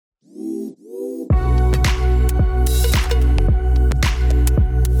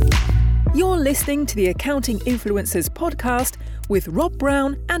listening to the Accounting Influencers podcast with Rob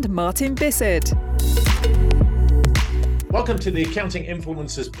Brown and Martin Bissett. Welcome to the Accounting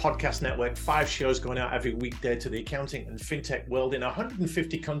Influencers Podcast Network. 5 shows going out every weekday to the accounting and fintech world in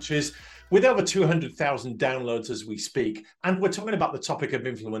 150 countries with over 200,000 downloads as we speak. And we're talking about the topic of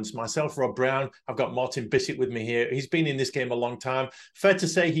influence. Myself, Rob Brown, I've got Martin Bissett with me here. He's been in this game a long time. Fair to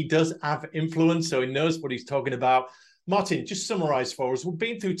say he does have influence, so he knows what he's talking about. Martin, just summarize for us. We've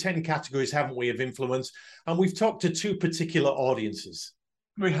been through 10 categories, haven't we, of influence? And we've talked to 2 particular audiences.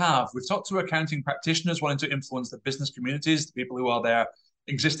 We have. We've talked to accounting practitioners wanting to influence the business communities, the people who are their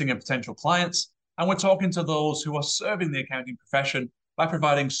existing and potential clients. And we're talking to those who are serving the accounting profession by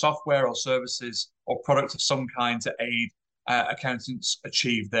providing software or services or products of some kind to aid accountants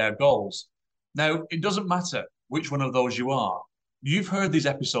achieve their goals. Now, it doesn't matter which one of those you are. You've heard these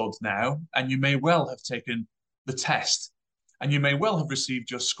episodes now, and you may well have taken the test, and you may well have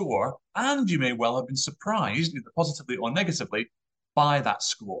received your score, and you may well have been surprised, either positively or negatively, by that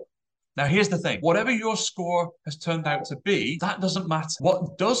score. Now, here's the thing. Whatever your score has turned out to be, that doesn't matter.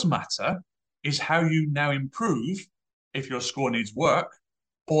 What does matter is how you now improve if your score needs work,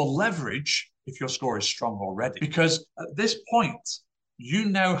 or leverage if your score is strong already. Because at this point, you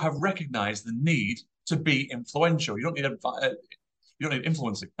now have recognized the need to be influential. You don't need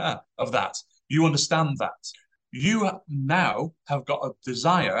influencing of that. You understand that. You now have got a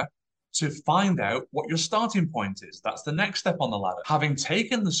desire to find out what your starting point is. That's the next step on the ladder. Having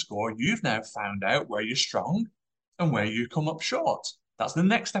taken the score, you've now found out where you're strong and where you come up short. That's the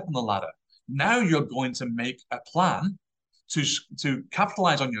next step on the ladder. Now you're going to make a plan to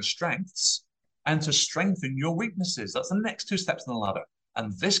capitalize on your strengths and to strengthen your weaknesses. That's the next 2 steps on the ladder.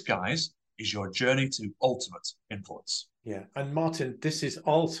 And this, guys, is your journey to ultimate influence. Yeah. And Martin, this is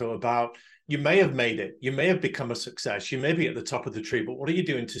also about, you may have made it, you may have become a success, you may be at the top of the tree, but what are you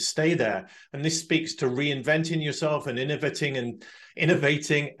doing to stay there? And this speaks to reinventing yourself and innovating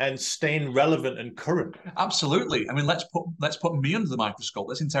and staying relevant and current. Absolutely. I mean, let's put me under the microscope.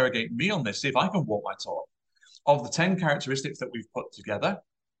 Let's interrogate me on this, see if I can walk my talk. Of the 10 characteristics that we've put together,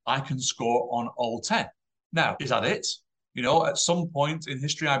 I can score on all 10. Now, is that it? You know, at some point in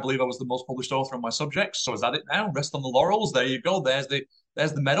history, I believe I was the most published author on my subject. So is that it now? Rest on the laurels. There you go. There's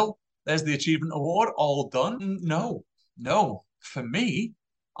the medal. There's the achievement award. All done? No. For me,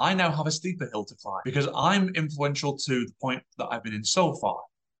 I now have a steeper hill to climb because I'm influential to the point that I've been in so far.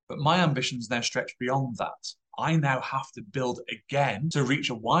 But my ambitions now stretch beyond that. I now have to build again to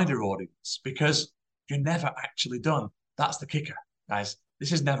reach a wider audience because you're never actually done. That's the kicker, guys.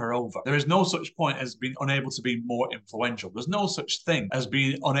 This is never over. There is no such point as being unable to be more influential. There's no such thing as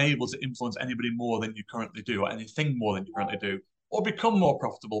being unable to influence anybody more than you currently do, or anything more than you currently do, or become more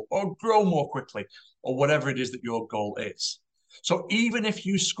profitable, or grow more quickly, or whatever it is that your goal is. So even if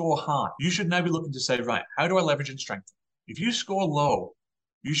you score high, you should now be looking to say, right, how do I leverage and strengthen? If you score low,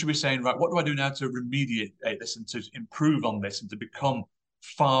 you should be saying, right, what do I do now to remediate this and to improve on this and to become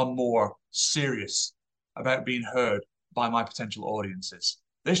far more serious about being heard by my potential audiences?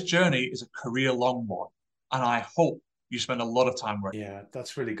 This journey is a career-long one, and I hope you spend a lot of time working. Yeah,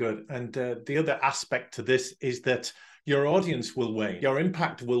 that's really good. And the other aspect to this is that your audience will wane. Your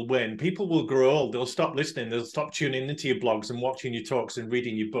impact will wane. People will grow old. They'll stop listening. They'll stop tuning into your blogs and watching your talks and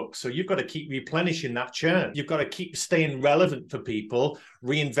reading your books. So you've got to keep replenishing that churn. You've got to keep staying relevant for people,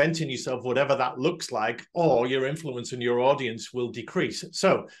 reinventing yourself, whatever that looks like, or your influence and your audience will decrease.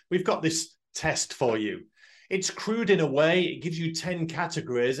 So we've got this test for you. It's crude in a way. It gives you 10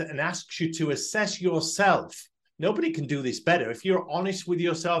 categories and asks you to assess yourself. Nobody can do this better. If you're honest with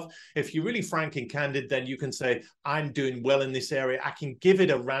yourself, if you're really frank and candid, then you can say, I'm doing well in this area. I can give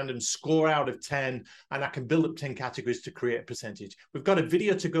it a random score out of 10, and I can build up 10 categories to create a percentage. We've got a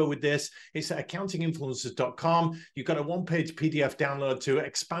video to go with this. It's at accountinginfluencers.com. You've got a 1-page PDF download to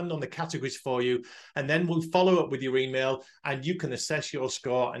expand on the categories for you. And then we'll follow up with your email, and you can assess your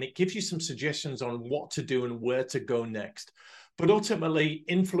score. And it gives you some suggestions on what to do and where to go next. But ultimately,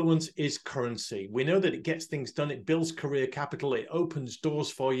 influence is currency. We know that it gets things done. It builds career capital. It opens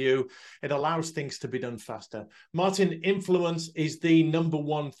doors for you. It allows things to be done faster. Martin, influence is the number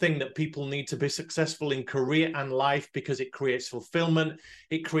one thing that people need to be successful in career and life because it creates fulfillment.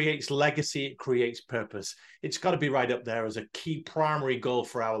 It creates legacy. It creates purpose. It's got to be right up there as a key primary goal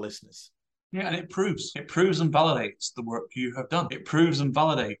for our listeners. Yeah, and it proves and validates the work you have done. It proves and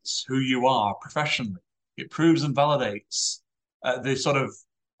validates who you are professionally. It proves and validates the sort of,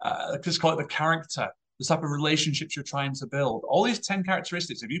 let's call it the character, the type of relationships you're trying to build. All these 10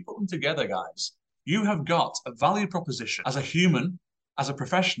 characteristics, if you put them together, guys, you have got a value proposition as a human, as a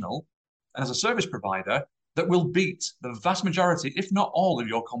professional, and as a service provider that will beat the vast majority, if not all, of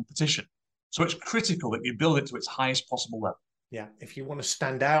your competition. So it's critical that you build it to its highest possible level. Yeah, if you want to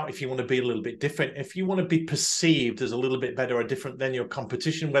stand out, if you want to be a little bit different, if you want to be perceived as a little bit better or different than your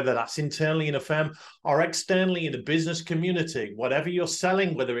competition, whether that's internally in a firm or externally in the business community, whatever you're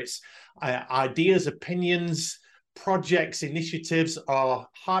selling, whether it's ideas, opinions, projects, initiatives, or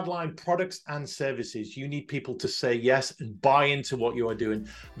hardline products and services, you need people to say yes and buy into what you are doing.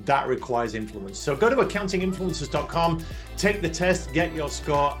 That requires influence. So go to accountinginfluencers.com, take the test, get your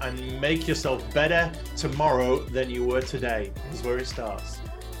score, and make yourself better tomorrow than you were today. This is where it starts.